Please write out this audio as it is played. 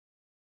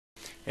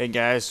Hey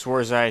guys,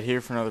 Swarzide here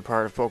for another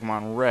part of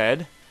Pokemon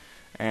Red,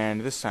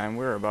 and this time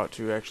we're about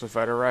to actually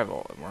fight our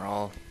rival. We're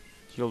all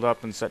healed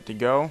up and set to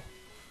go,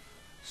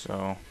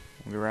 so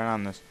we'll get right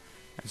on this.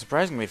 And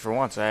surprisingly, for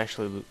once, I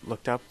actually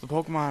looked up the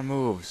Pokemon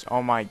moves.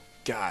 Oh my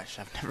gosh,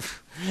 I've never...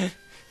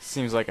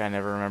 Seems like I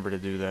never remember to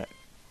do that.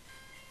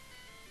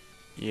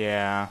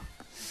 Yeah,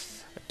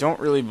 I don't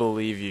really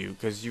believe you,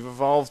 because you've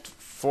evolved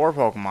 4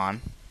 Pokemon.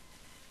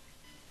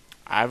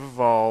 I've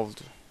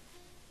evolved...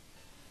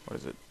 what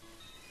is it?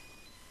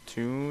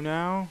 2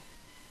 now?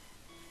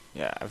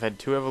 Yeah, I've had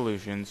 2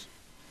 evolutions,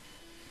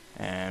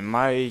 and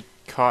my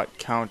caught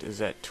count is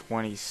at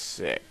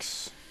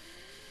 26.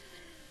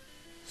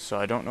 So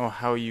I don't know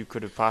how you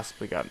could have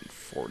possibly gotten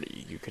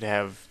 40. You could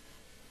have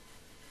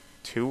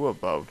 2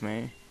 above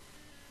me.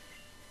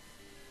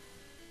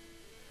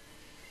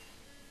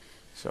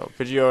 So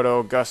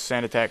Pidgeotto, Gust,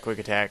 Sand Attack, Quick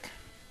Attack.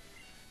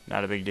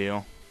 Not a big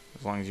deal,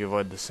 as long as you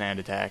avoid the Sand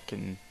Attack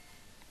and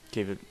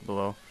keep it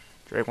below.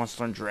 Drake wants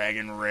to learn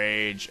Dragon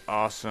Rage.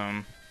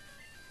 Awesome.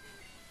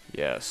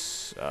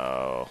 Yes.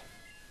 Oh,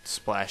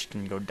 Splash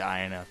can go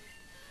die in a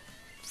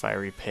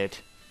fiery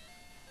pit.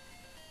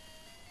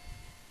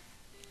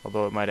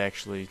 Although it might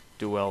actually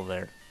do well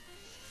there.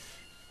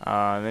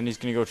 Then he's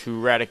going to go to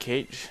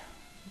Eradicate.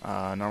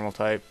 Normal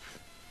type.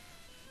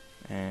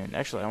 And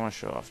actually, I want to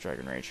show off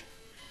Dragon Rage.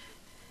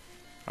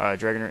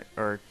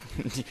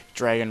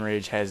 Dragon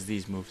Rage has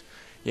these moves.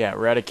 Yeah,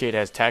 Eradicate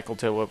has Tackle,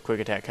 Tail Whip,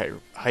 Quick Attack,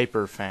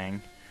 Hyper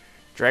Fang.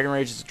 Dragon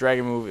Rage is a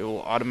dragon move. It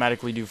will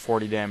automatically do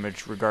 40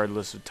 damage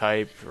regardless of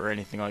type or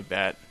anything like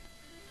that.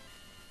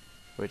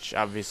 Which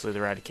obviously the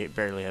Eradicate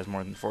barely has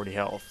more than 40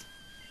 health.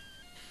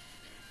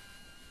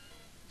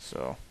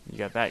 So you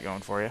got that going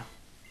for you.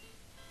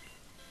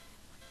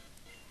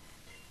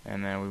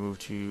 And then we move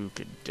to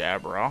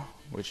Kadabra,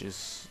 which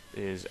is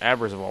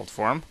Abra's evolved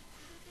form.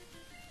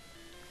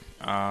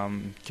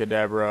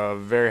 Kadabra,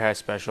 very high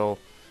special,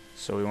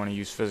 so we want to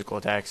use physical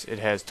attacks. It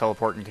has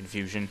Teleport and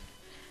Confusion,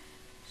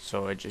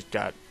 so it just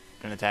got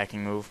an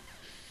attacking move.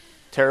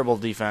 Terrible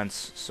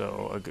defense,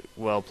 so a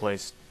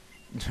well-placed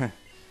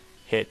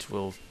hit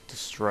will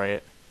destroy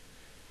it.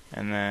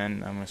 And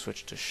then I'm going to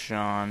switch to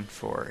Sean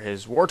for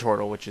his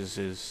Wartortle, which is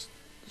his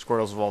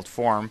Squirtle's evolved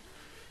form.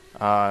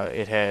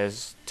 It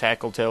has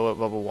Tackle, Tail Whip,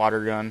 Bubble,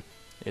 Water Gun.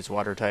 It's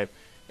Water type.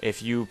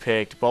 If you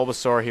picked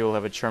Bulbasaur, he will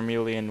have a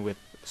Charmeleon with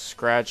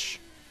Scratch,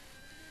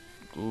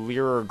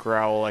 Leer or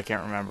Growl, I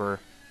can't remember.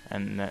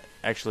 And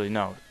actually,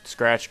 no,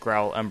 Scratch,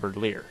 Growl, Ember,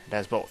 Leer. It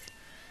has both.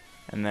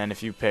 And then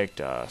if you picked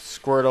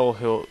Squirtle,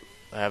 he'll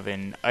have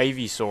an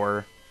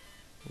Ivysaur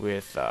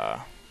with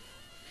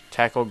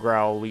Tackle,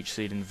 Growl, Leech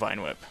Seed, and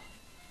Vine Whip.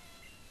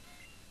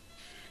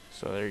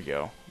 So there you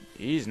go.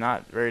 He's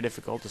not very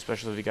difficult,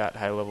 especially if you got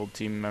high-level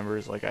team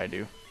members like I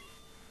do.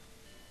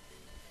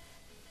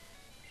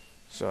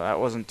 So that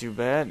wasn't too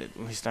bad. At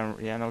least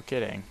yeah, no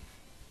kidding.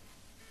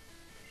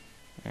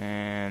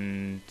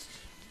 And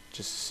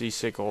just a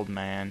seasick old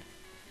man.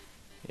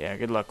 Yeah,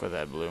 good luck with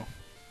that, Blue.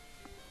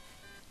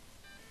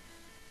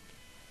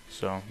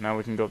 So now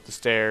we can go up the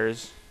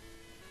stairs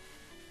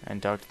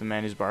and talk to the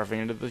man who's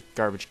barfing into the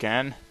garbage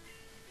can.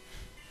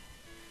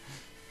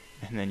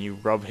 And then you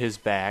rub his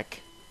back.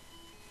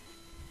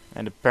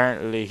 And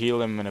apparently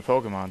heal him in a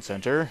Pokemon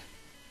Center.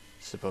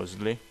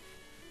 Supposedly.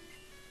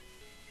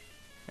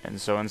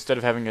 And so instead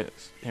of having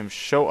him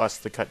show us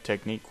the cut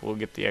technique, we'll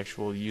get the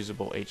actual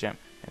usable HM.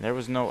 And there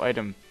was no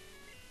item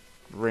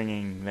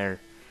ringing there.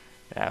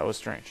 That was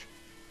strange.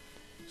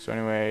 So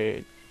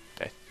anyway,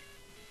 I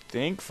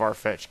think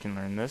Farfetch can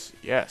learn this.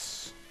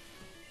 Yes.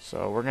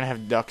 So we're going to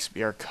have Ducks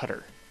be our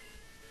cutter.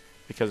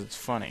 Because it's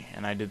funny,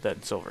 and I did that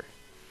in Silver.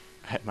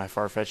 I had my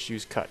Farfetch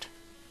use cut.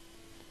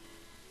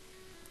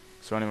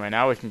 So anyway,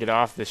 now we can get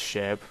off this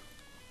ship.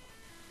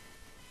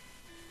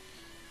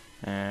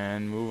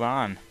 And move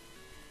on.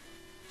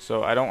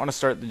 So I don't want to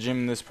start the gym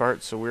in this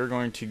part, so we're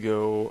going to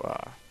go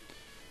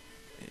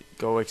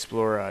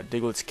explore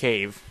Diglett's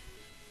Cave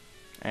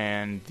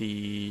and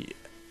the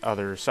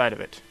other side of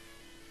it,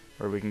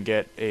 where we can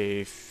get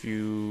a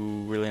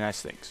few really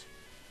nice things.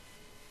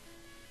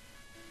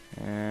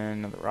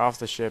 And we're off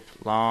the ship.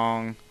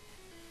 Long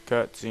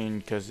cutscene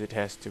because it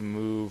has to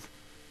move.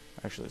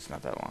 Actually, it's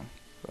not that long,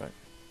 but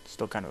it's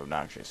still kind of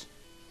obnoxious.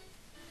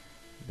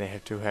 They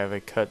have to have a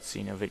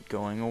cutscene of it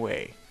going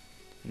away.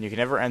 And you can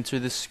never enter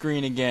the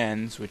screen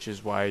again, which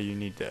is why you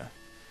need to,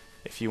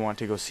 if you want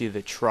to go see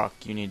the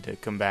truck, you need to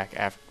come back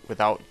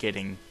without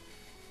getting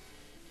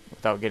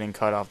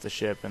cut off the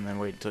ship and then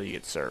wait until you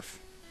get surf.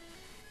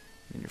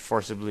 And you're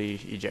forcibly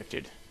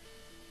ejected.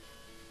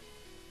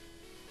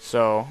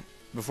 So,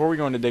 before we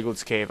go into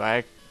Diglett's Cave,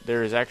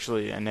 there is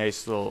actually a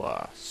nice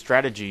little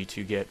strategy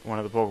to get one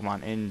of the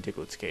Pokemon in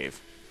Diglett's Cave.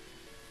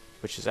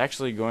 Which is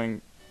actually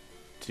going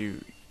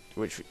to,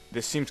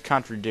 this seems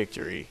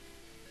contradictory.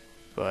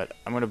 But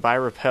I'm going to buy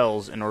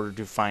repels in order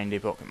to find a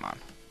Pokemon.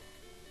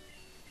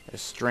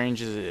 As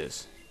strange as it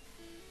is.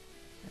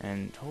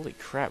 And holy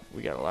crap,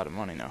 we got a lot of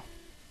money now.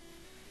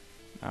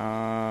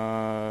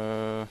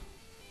 Let's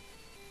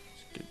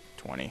get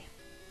 20.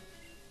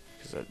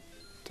 Because that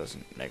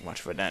doesn't make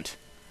much of a dent.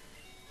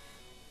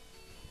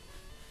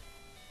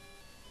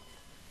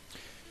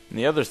 And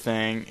the other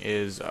thing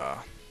is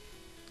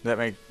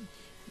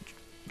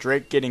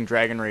Drake getting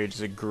Dragon Rage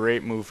is a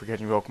great move for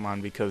catching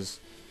Pokemon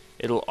because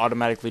it'll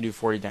automatically do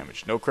 40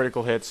 damage. No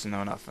critical hits,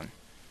 no nothing.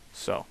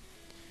 So,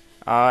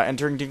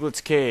 entering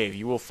Diglett's Cave,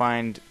 you will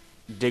find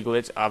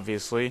Diglett,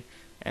 obviously,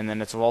 and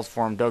then its evolved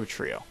form,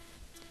 Dugtrio.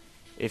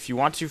 If you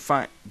want to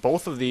find...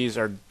 Both of these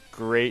are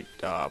great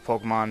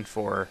Pokemon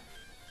for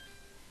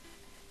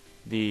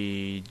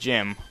the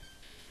gym,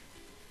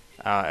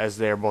 as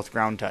they are both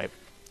ground type.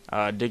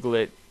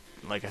 Diglett,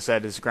 like I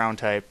said, is ground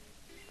type.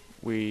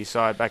 We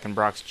saw it back in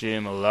Brock's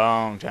gym a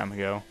long time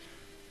ago.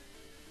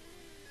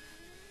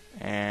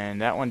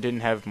 And that one didn't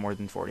have more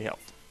than 40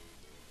 health.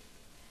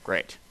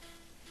 Great.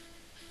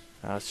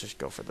 Let's just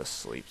go for the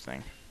sleep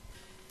thing.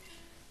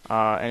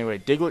 Anyway,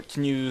 Diglett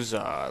can use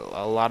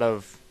a lot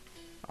of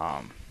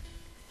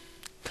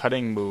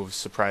cutting moves,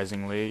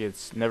 surprisingly.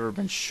 It's never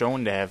been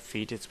shown to have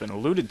feet. It's been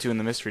alluded to in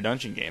the Mystery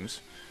Dungeon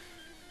games.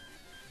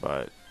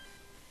 But,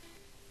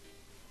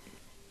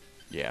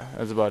 yeah,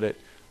 that's about it.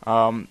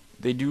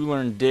 They do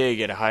learn Dig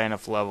at a high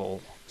enough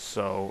level,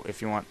 so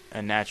if you want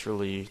a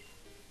naturally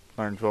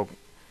learned Pokemon,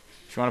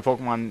 if you want a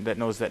Pokemon that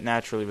knows that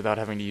naturally without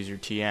having to use your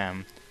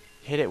TM,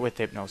 hit it with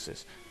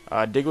Hypnosis.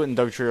 Diglett and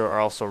Dugtrio are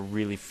also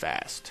really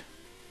fast,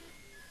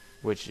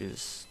 which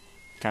is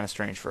kind of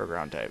strange for a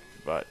ground type,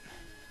 but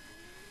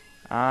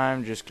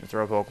I'm just going to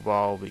throw a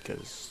Pokeball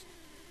because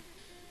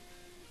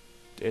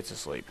it's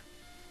asleep.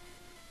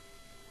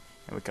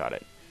 And we caught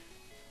it.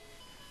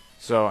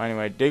 So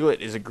anyway, Diglett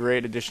is a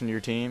great addition to your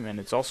team, and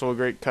it's also a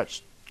great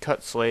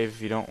cut slave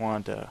if you don't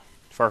want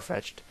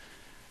Farfetch'd.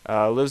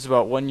 Lives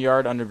about 1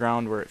 yard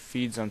underground where it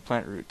feeds on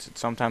plant roots. It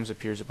sometimes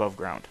appears above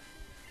ground.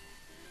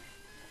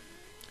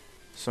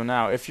 So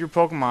now, if your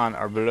Pokemon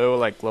are below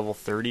like level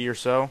 30 or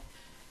so,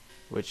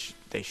 which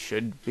they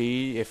should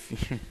be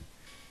if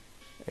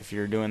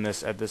you're doing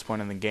this at this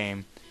point in the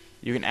game,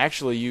 you can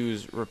actually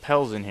use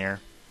repels in here,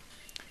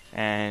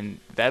 and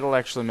that'll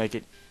actually make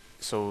it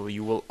so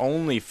you will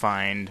only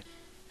find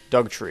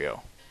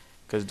Dugtrio,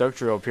 because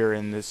Dugtrio appear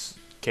in this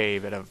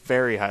cave at a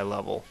very high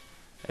level,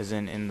 as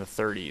in the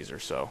 30s or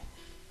so.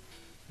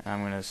 And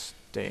I'm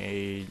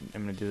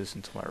gonna do this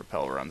until my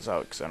repel runs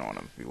out, because I don't want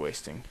to be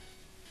wasting.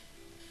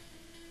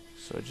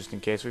 So just in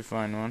case we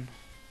find one,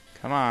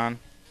 come on.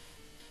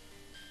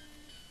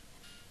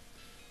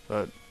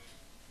 But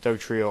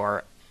Dugtrio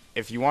are,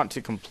 if you want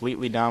to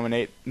completely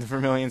dominate the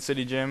Vermilion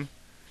City Gym,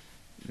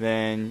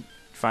 then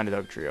find a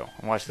Dugtrio.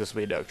 And watch this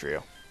be a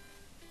Dugtrio.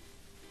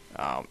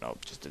 Oh, no,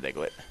 just a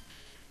Diglett.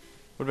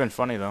 Would have been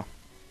funny, though.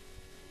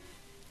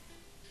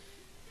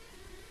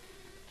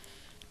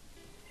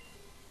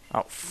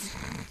 Oh.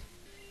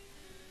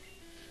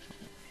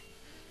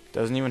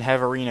 Doesn't even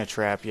have Arena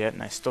Trap yet,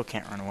 and I still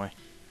can't run away.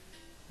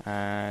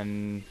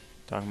 And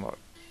talking about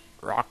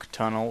Rock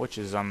Tunnel, which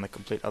is on the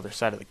complete other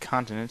side of the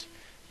continent.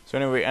 So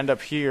anyway, we end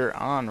up here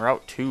on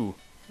Route 2.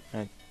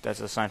 And that's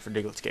a sign for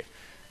Diglett's Cave.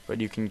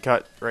 But you can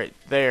cut right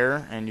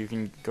there, and you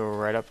can go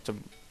right up to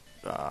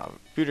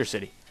Pewter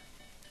City.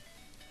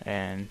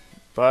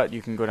 But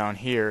you can go down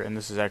here, and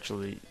this is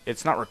actually,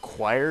 it's not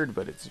required,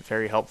 but it's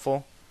very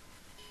helpful.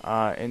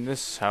 In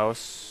this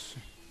house,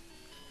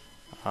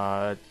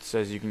 it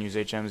says you can use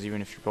HMs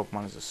even if your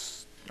Pokemon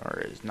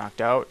is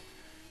knocked out.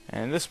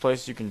 And in this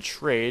place, you can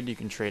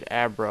trade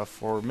Abra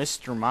for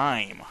Mr.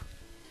 Mime.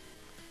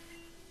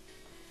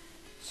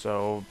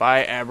 So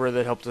buy Abra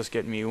that helped us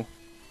get Mew.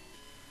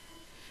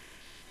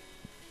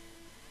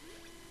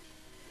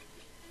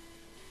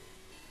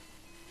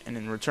 And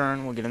in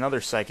return, we'll get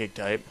another Psychic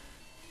type,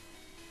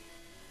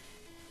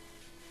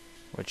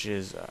 which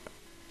is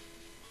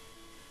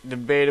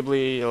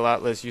debatably a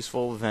lot less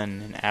useful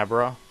than an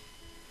Abra.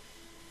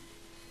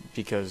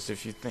 Because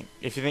if you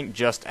think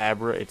just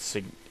Abra,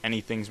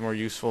 anything's more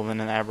useful than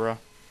an Abra.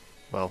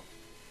 Well,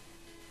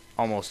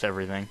 almost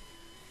everything.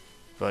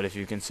 But if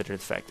you consider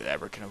the fact that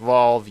Abra can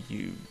evolve,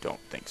 you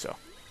don't think so.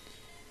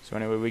 So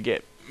anyway, we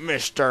get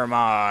Mr.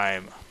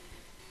 Mime.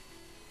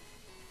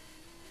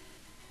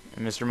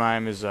 And Mr.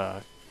 Mime is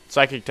a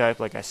Psychic type,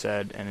 like I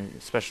said, and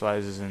it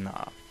specializes in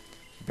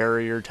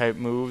barrier type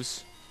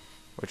moves,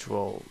 which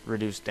will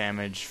reduce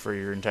damage for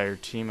your entire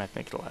team. I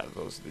think it'll have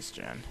those this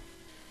gen.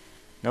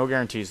 No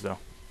guarantees, though.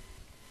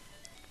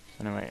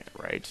 Anyway,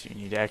 right, you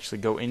need to actually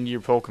go into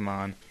your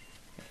Pokemon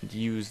and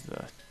use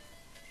the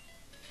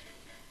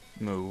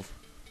move.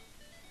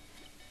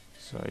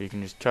 So you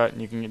can just cut,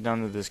 and you can get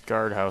down to this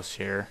guardhouse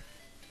here.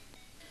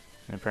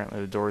 And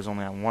apparently the door is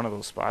only on one of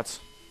those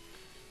spots.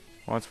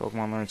 Once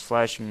Pokemon learns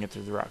Flash, you can get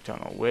through the Rock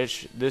Tunnel,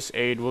 which this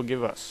aid will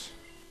give us.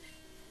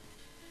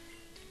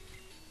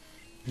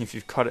 If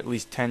you've caught at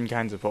least 10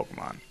 kinds of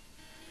Pokemon.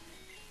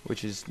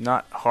 Which is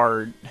not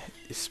hard,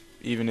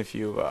 even if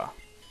you,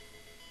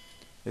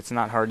 it's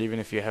not hard even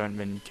if you haven't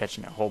been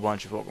catching a whole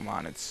bunch of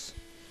Pokemon. It's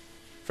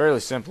fairly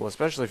simple,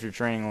 especially if you're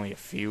training only a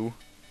few.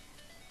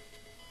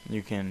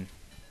 You can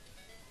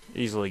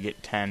easily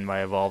get 10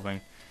 by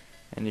evolving.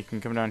 And you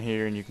can come down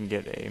here and you can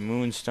get a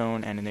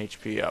Moonstone and an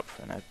HP up.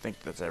 And I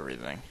think that's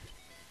everything.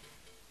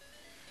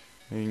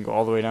 You can go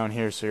all the way down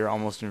here so you're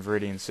almost in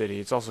Viridian City.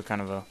 It's also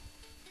kind of a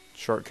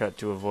shortcut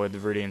to avoid the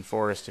Viridian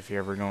Forest if you're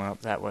ever going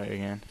up that way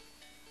again.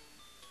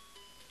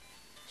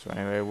 So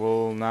anyway,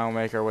 we'll now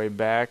make our way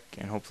back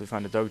and hopefully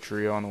find a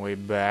Dugtrio on the way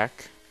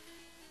back,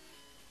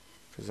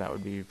 because that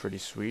would be pretty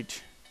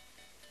sweet.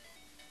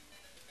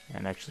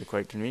 And actually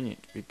quite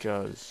convenient,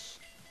 because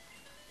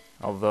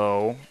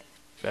although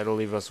that'll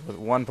leave us with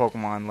one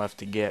Pokemon left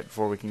to get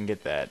before we can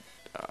get that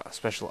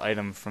special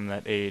item from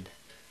that aid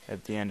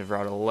at the end of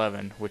Route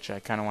 11, which I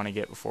kind of want to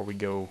get before we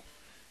go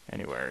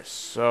anywhere.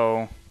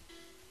 So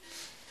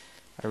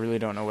I really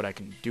don't know what I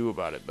can do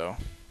about it, though,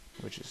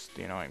 which is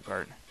the annoying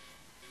part.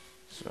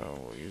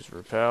 So we'll use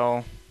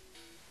Repel,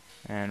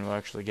 and we'll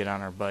actually get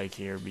on our bike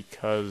here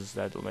because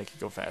that'll make it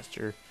go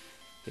faster,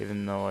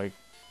 even though I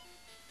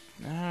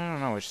don't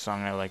know which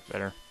song I like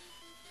better,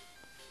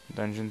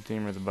 dungeon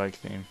theme or the bike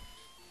theme.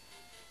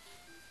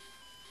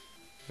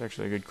 It's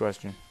actually a good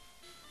question.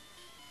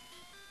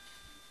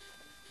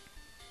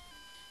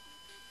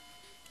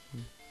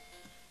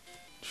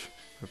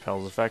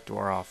 Repel's effect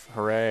wore off.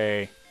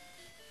 Hooray!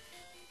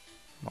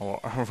 I'll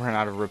run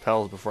out of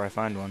repels before I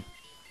find one.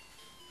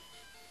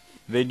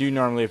 They do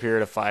normally appear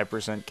at a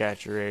 5%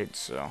 catcher rate,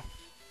 so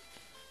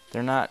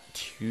they're not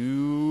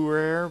too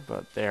rare,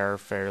 but they are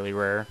fairly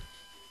rare.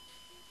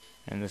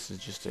 And this is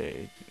just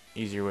a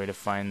easier way to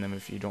find them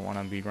if you don't want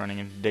to be running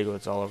into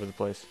Digletts all over the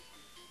place.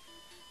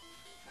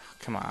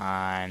 Come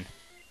on.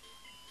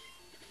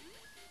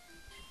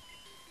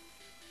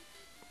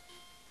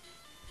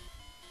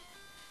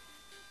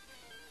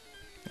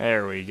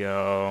 There we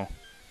go.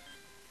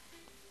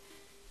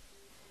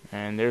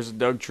 And there's a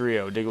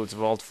Dugtrio, Diglett's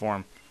Evolved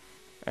form.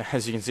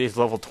 As you can see, it's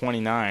level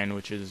 29,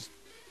 which is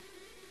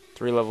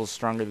 3 levels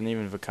stronger than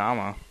even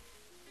Vakama.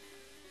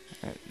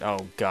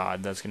 Oh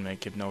god, that's going to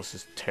make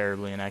Hypnosis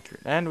terribly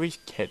inaccurate. And we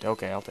hit.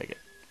 Okay, I'll take it.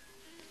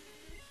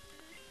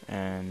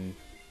 And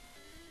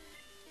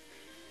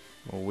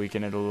we'll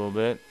weaken it a little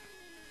bit.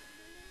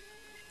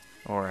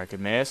 Or I could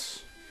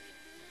miss.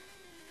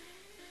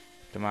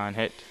 Come on,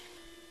 hit.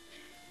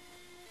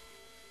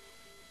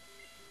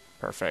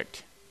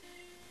 Perfect.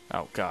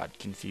 Oh god,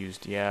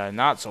 confused. Yeah,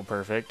 not so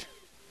perfect.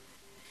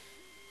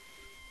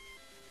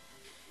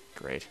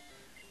 Great.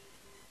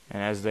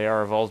 And as they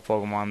are evolved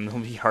Pokemon, they'll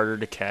be harder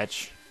to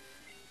catch.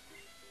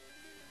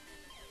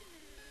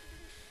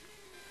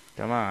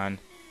 Come on.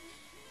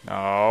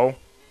 No.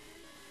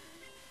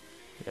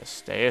 Yes,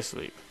 stay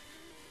asleep.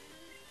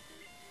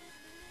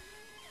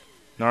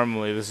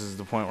 Normally, this is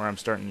the point where I'm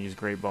starting to use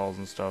Great Balls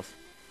and stuff.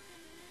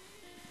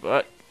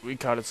 But we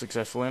caught it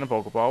successfully in a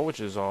Pokeball, which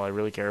is all I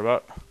really care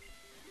about.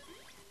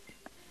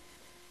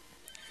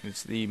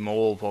 It's the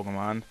Mole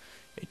Pokemon.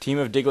 A team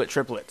of Diglett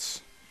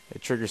triplets.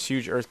 It triggers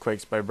huge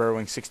earthquakes by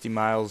burrowing 60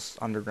 miles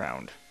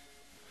underground.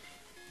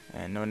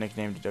 And no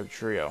nickname to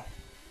Dugtrio.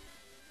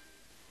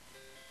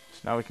 So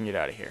now we can get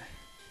out of here.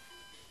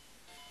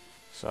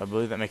 So I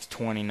believe that makes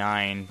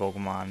 29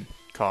 Pokemon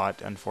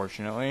caught,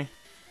 unfortunately.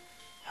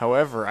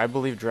 However, I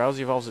believe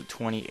Drowsy evolves at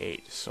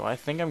 28. So I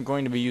think I'm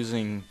going to be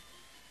using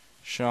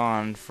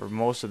Sean for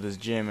most of this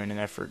gym in an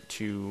effort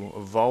to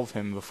evolve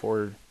him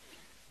before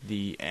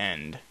the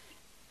end.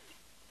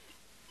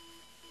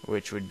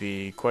 Which would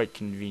be quite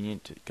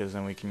convenient, because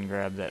then we can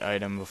grab that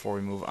item before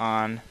we move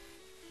on.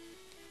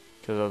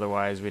 Because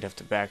otherwise we'd have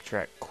to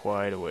backtrack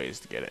quite a ways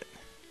to get it.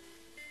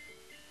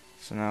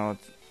 So now,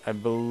 I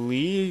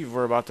believe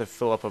we're about to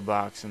fill up a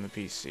box in the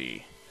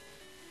PC.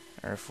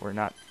 Or if we're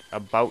not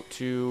about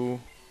to...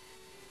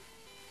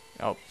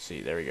 Oh,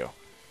 see, there we go.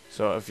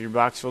 So if your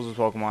box fills with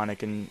Pokemon, it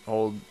can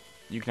hold...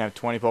 You can have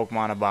 20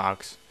 Pokemon in a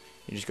box.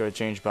 You just go to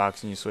change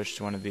box and you switch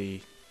to one of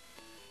the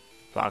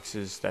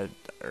boxes that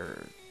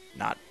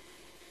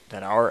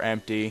are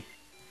empty,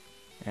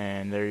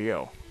 and there you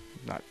go.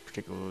 Not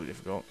particularly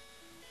difficult.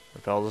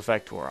 Repel's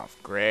effect wore off.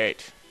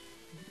 Great.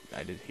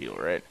 I did heal,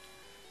 right?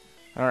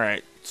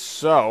 Alright,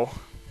 so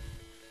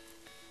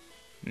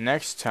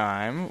next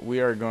time we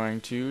are going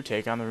to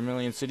take on the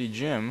Vermilion City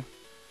Gym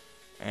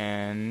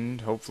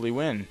and hopefully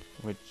win,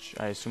 which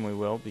I assume we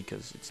will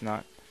because it's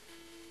not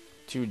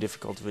too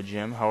difficult of a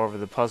gym. However,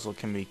 the puzzle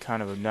can be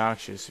kind of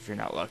obnoxious if you're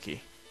not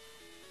lucky.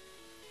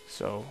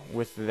 So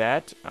with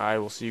that, I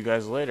will see you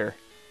guys later.